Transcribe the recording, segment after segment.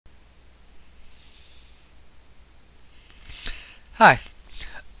Hi.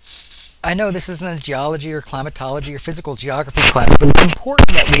 I know this isn't a geology or climatology or physical geography class, but it's important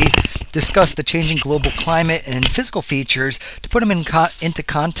that we discuss the changing global climate and physical features to put them into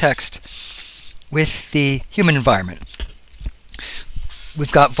context with the human environment.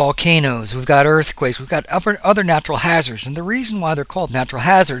 We've got volcanoes, we've got earthquakes, we've got other natural hazards, and the reason why they're called natural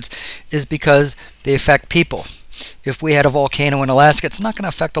hazards is because they affect people. If we had a volcano in Alaska, it's not going to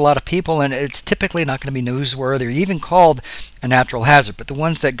affect a lot of people, and it's typically not going to be newsworthy or even called a natural hazard. But the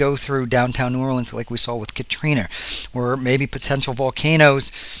ones that go through downtown New Orleans, like we saw with Katrina, or maybe potential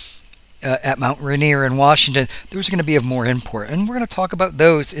volcanoes at Mount Rainier in Washington, those are going to be of more import. And we're going to talk about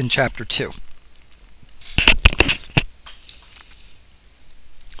those in Chapter 2.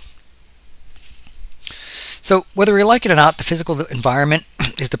 So whether we like it or not, the physical environment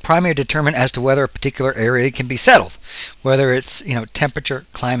is the primary determinant as to whether a particular area can be settled. Whether it's temperature,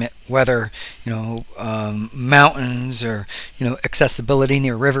 climate, weather, mountains, or accessibility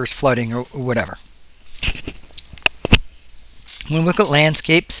near rivers, flooding, or whatever. When we look at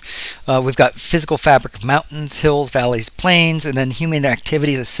landscapes, we've got physical fabric of mountains, hills, valleys, plains, and then human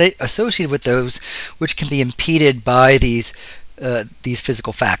activities associated with those, which can be impeded by these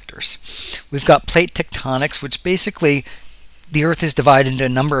physical factors. We've got plate tectonics, which basically the Earth is divided into a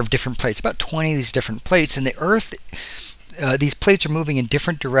number of different plates, about 20 of these different plates, and the Earth, these plates are moving in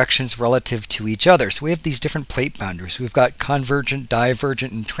different directions relative to each other. So we have these different plate boundaries. We've got convergent,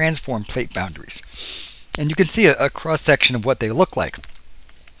 divergent, and transform plate boundaries. And you can see a cross-section of what they look like.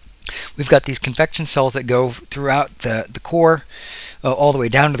 We've got these convection cells that go throughout the core, all the way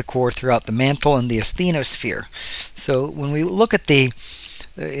down to the core, throughout the mantle and the asthenosphere. So when we look at the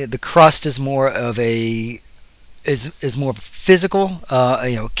crust is more of a more physical,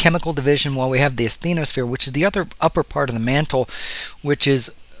 chemical division, while we have the asthenosphere, which is the upper part of the mantle, which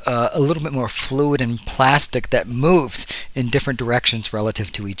is a little bit more fluid and plastic that moves in different directions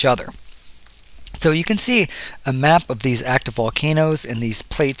relative to each other. So you can see a map of these active volcanoes and these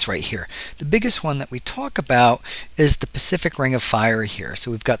plates right here. The biggest one that we talk about is the Pacific Ring of Fire here.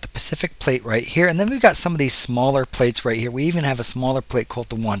 So we've got the Pacific Plate right here, and then we've got some of these smaller plates right here. We even have a smaller plate called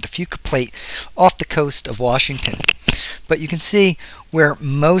the Juan de Fuca Plate off the coast of Washington. But you can see where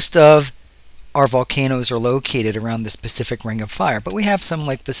most of our volcanoes are located around this Pacific Ring of Fire. But we have some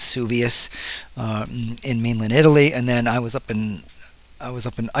like Vesuvius in mainland Italy, and then I was up in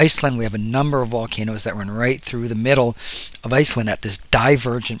Iceland. We have a number of volcanoes that run right through the middle of Iceland at this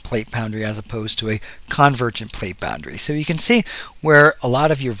divergent plate boundary as opposed to a convergent plate boundary. So you can see where a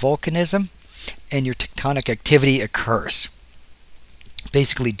lot of your volcanism and your tectonic activity occurs,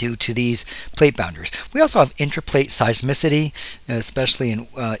 basically due to these plate boundaries. We also have intraplate seismicity, especially in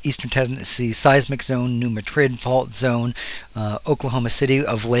Eastern Tennessee Seismic Zone, New Madrid Fault Zone, Oklahoma City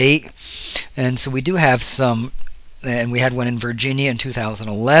of late. And so we do have some, and we had one in Virginia in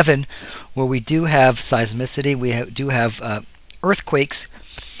 2011, where we do have seismicity. We do have earthquakes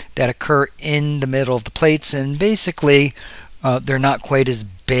that occur in the middle of the plates, and basically they're not quite as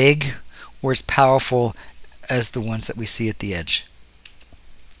big or as powerful as the ones that we see at the edge.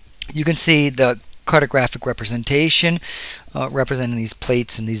 You can see the cartographic representation representing these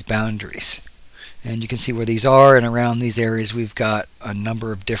plates and these boundaries. And you can see where these are, and around these areas we've got a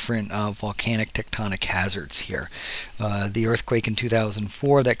number of different volcanic tectonic hazards here. The earthquake in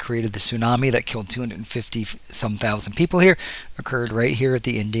 2004 that created the tsunami that killed 250-some thousand people here occurred right here at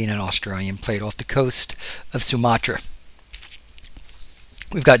the Indian and Australian plate off the coast of Sumatra.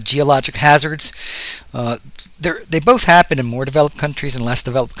 We've got geologic hazards. They both happen in more developed countries and less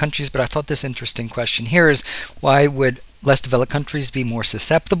developed countries, but I thought this interesting question here is, why would less developed countries be more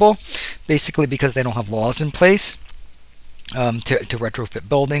susceptible? Basically because they don't have laws in place to retrofit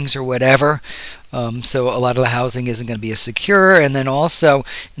buildings or whatever. So a lot of the housing isn't going to be as secure. And then also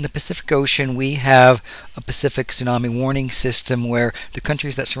in the Pacific Ocean, we have a Pacific Tsunami Warning System where the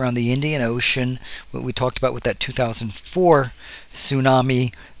countries that surround the Indian Ocean, what we talked about with that 2004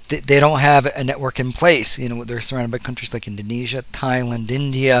 tsunami, they don't have a network in place. They're surrounded by countries like Indonesia, Thailand,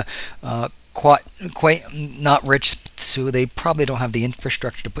 India, quite not rich, so they probably don't have the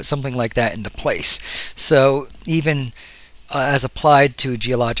infrastructure to put something like that into place. So even as applied to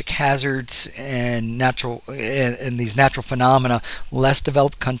geologic hazards and these natural phenomena, less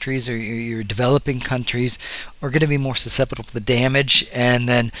developed countries or your developing countries are going to be more susceptible to the damage, and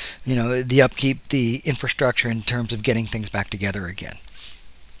then the upkeep, the infrastructure in terms of getting things back together again.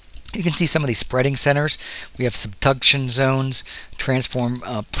 You can see some of these spreading centers. We have subduction zones, transform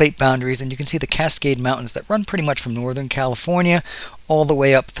plate boundaries, and you can see the Cascade Mountains that run pretty much from northern California all the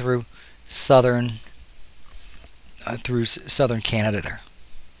way up through southern Canada there.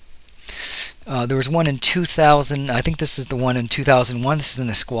 There was one in 2000. I think this is the one in 2001. This is the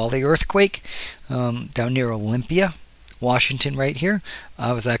Nisqually earthquake down near Olympia, Washington, right here.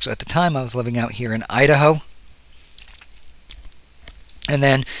 I was actually, at the time, I was living out here in Idaho. And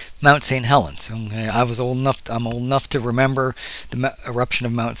then Mount St. Helens. Okay, I'm old enough to remember the eruption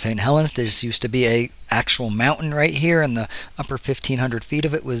of Mount St. Helens. There used to be a actual mountain right here, and the upper 1,500 feet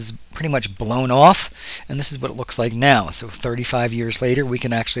of it was pretty much blown off. And this is what it looks like now. So 35 years later, we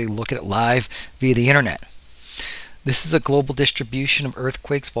can actually look at it live via the internet. This is a global distribution of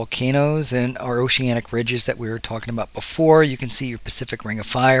earthquakes, volcanoes, and our oceanic ridges that we were talking about before. You can see your Pacific Ring of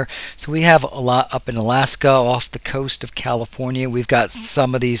Fire. So we have a lot up in Alaska, off the coast of California. We've got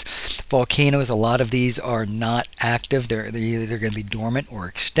some of these volcanoes. A lot of these are not active. They're either going to be dormant or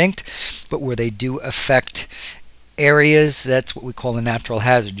extinct. But where they do affect areas, that's what we call a natural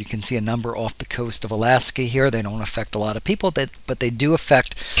hazard. You can see a number off the coast of Alaska here. They don't affect a lot of people, but they do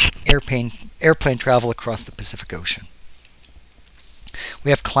affect airplane travel across the Pacific Ocean.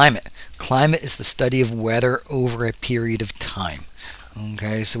 We have climate. Climate is the study of weather over a period of time.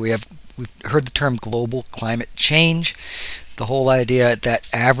 Okay, so we've heard the term global climate change. The whole idea that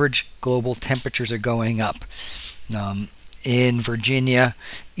average global temperatures are going up. In Virginia,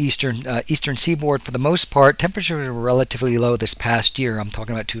 eastern seaboard, for the most part, temperatures were relatively low this past year. I'm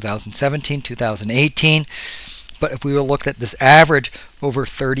talking about 2017, 2018. But if we were looked at this average over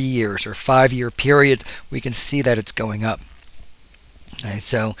 30 years or 5-year periods, we can see that it's going up. Okay,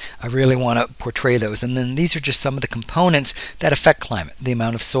 so I really want to portray those. And then these are just some of the components that affect climate. The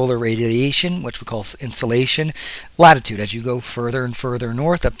amount of solar radiation, which we call insolation, latitude. As you go further and further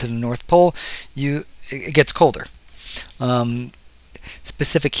north, up to the North Pole, it gets colder.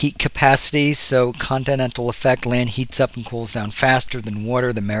 Specific heat capacities, so continental effect, land heats up and cools down faster than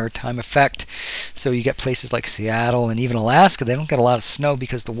water, the maritime effect. So you get places like Seattle and even Alaska, they don't get a lot of snow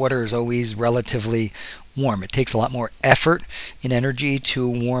because the water is always relatively warm. It takes a lot more effort and energy to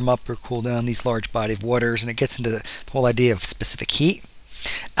warm up or cool down these large body of waters, and it gets into the whole idea of specific heat,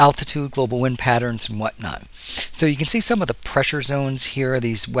 altitude, global wind patterns, and whatnot. So you can see some of the pressure zones here,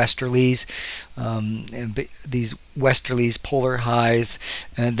 these westerlies, polar highs,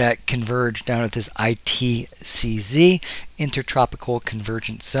 that converge down at this ITCZ, intertropical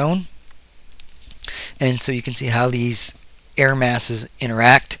convergence zone. And so you can see how these air masses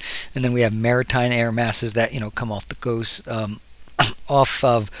interact, and then we have maritime air masses that come off the coast, off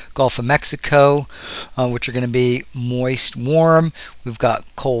of Gulf of Mexico, which are going to be moist, warm. We've got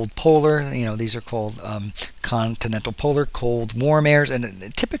cold polar. These are called continental polar, cold, warm airs.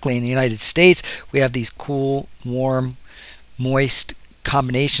 And typically in the United States, we have these cool, warm, moist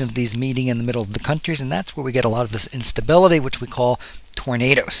combination of these meeting in the middle of the countries, and that's where we get a lot of this instability, which we call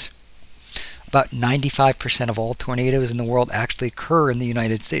tornadoes. About 95% of all tornadoes in the world actually occur in the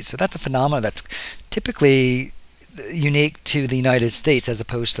United States. So that's a phenomenon that's typically unique to the United States as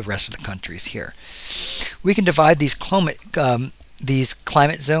opposed to the rest of the countries here. We can divide these climate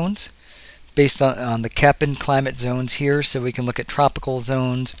zones based on the Köppen climate zones here. So we can look at tropical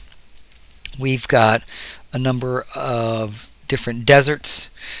zones. We've got a number of different deserts.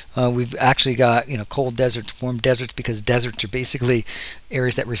 We've actually got cold deserts, warm deserts, because deserts are basically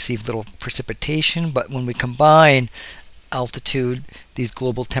areas that receive little precipitation. But when we combine altitude, these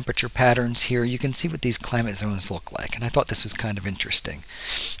global temperature patterns here, you can see what these climate zones look like. And I thought this was kind of interesting.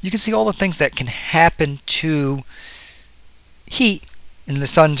 You can see all the things that can happen to heat in the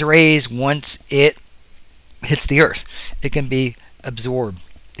sun's rays once it hits the earth. It can be absorbed,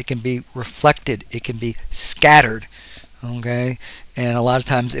 it can be reflected, it can be scattered. Okay, and a lot of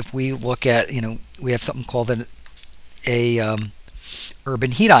times if we look at, we have something called a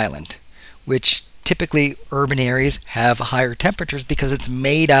urban heat island, which typically urban areas have higher temperatures because it's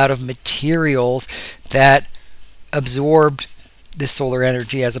made out of materials that absorbed the solar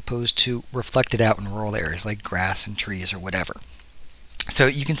energy as opposed to reflected out in rural areas like grass and trees or whatever. So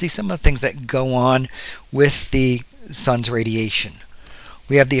you can see some of the things that go on with the sun's radiation.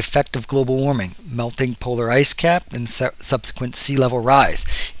 We have the effect of global warming, melting polar ice cap, and subsequent sea level rise.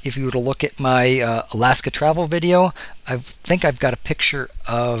 If you were to look at my Alaska travel video, I think I've got a picture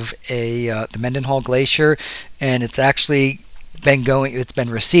of the Mendenhall Glacier, and it's actually been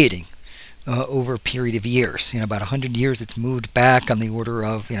receding over a period of years. About 100 years, it's moved back on the order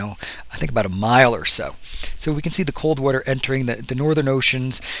of, I think about a mile or so. So we can see the cold water entering the northern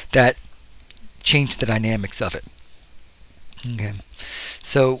oceans that change the dynamics of it. Okay,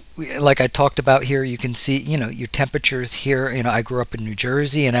 so like I talked about here, you can see, your temperatures here. I grew up in New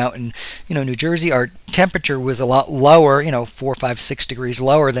Jersey, and out in, New Jersey, our temperature was a lot lower, 4, 5, 6 degrees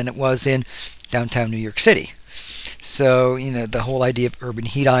lower than it was in downtown New York City. So, the whole idea of urban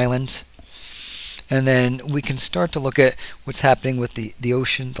heat islands. And then we can start to look at what's happening with the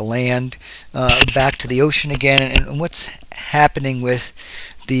ocean, the land, back to the ocean again, and what's happening with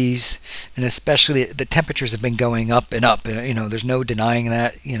these, and especially the temperatures have been going up and up. There's no denying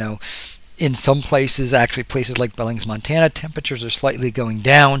that. In some places, actually places like Billings, Montana, temperatures are slightly going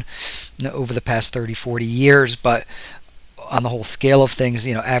down over the past 30, 40 years, but on the whole scale of things,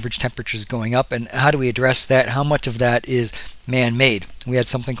 average temperatures going up. And how do we address that? How much of that is man-made? We had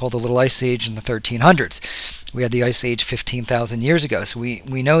something called the Little Ice Age in the 1300s. We had the Ice Age 15,000 years ago. So we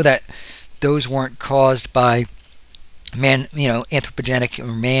know that those weren't caused by anthropogenic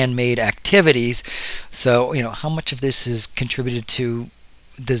or man-made activities. So, how much of this is contributed to,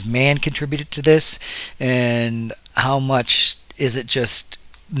 does man contribute to this, and how much is it just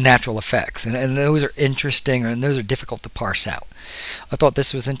natural effects? And those are interesting, and those are difficult to parse out. I thought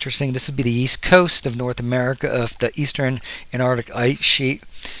this was interesting. This would be the east coast of North America, of the eastern Antarctic ice sheet.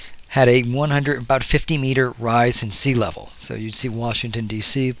 Had a about 50-meter rise in sea level. So you'd see Washington,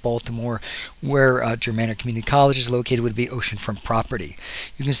 D.C., Baltimore, where Germanna Community College is located, would be oceanfront property.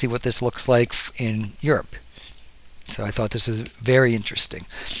 You can see what this looks like in Europe. So I thought this is very interesting.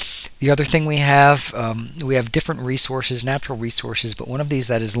 The other thing we have different resources, natural resources, but one of these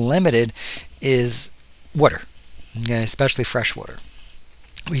that is limited is water, especially fresh water.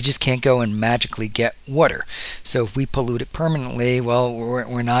 We just can't go and magically get water. So if we pollute it permanently, well,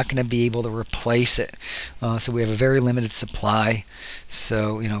 we're not going to be able to replace it. So we have a very limited supply.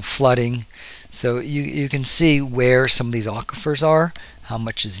 So, flooding. So you can see where some of these aquifers are, how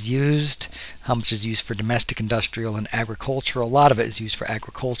much is used for domestic, industrial, and agricultural. A lot of it is used for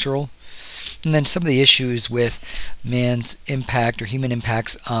agricultural. And then some of the issues with man's impact or human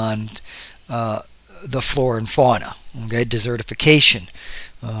impacts on the flora and fauna. Okay, desertification,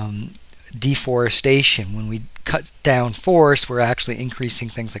 deforestation. When we cut down forests, we're actually increasing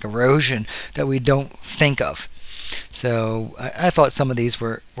things like erosion that we don't think of. So I thought some of these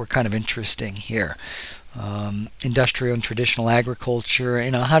were kind of interesting here. Industrial and traditional agriculture,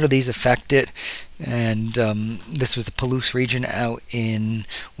 how do these affect it? And this was the Palouse region out in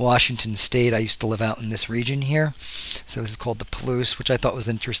Washington State. I used to live out in this region here. So this is called the Palouse, which I thought was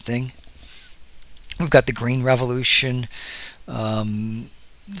interesting. We've got the Green Revolution.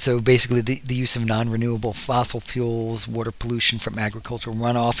 So basically the use of non-renewable fossil fuels, water pollution from agricultural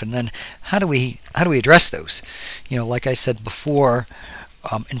runoff, and then how do we address those? Like I said before,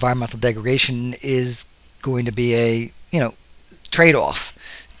 environmental degradation is going to be a trade-off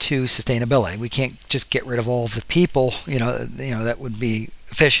to sustainability. We can't just get rid of all of the people, that would be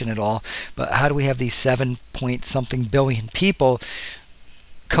efficient at all. But how do we have these 7-point-something billion people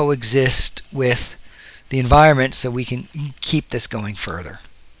coexist with the environment so we can keep this going further?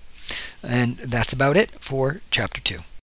 And that's about it for Chapter 2.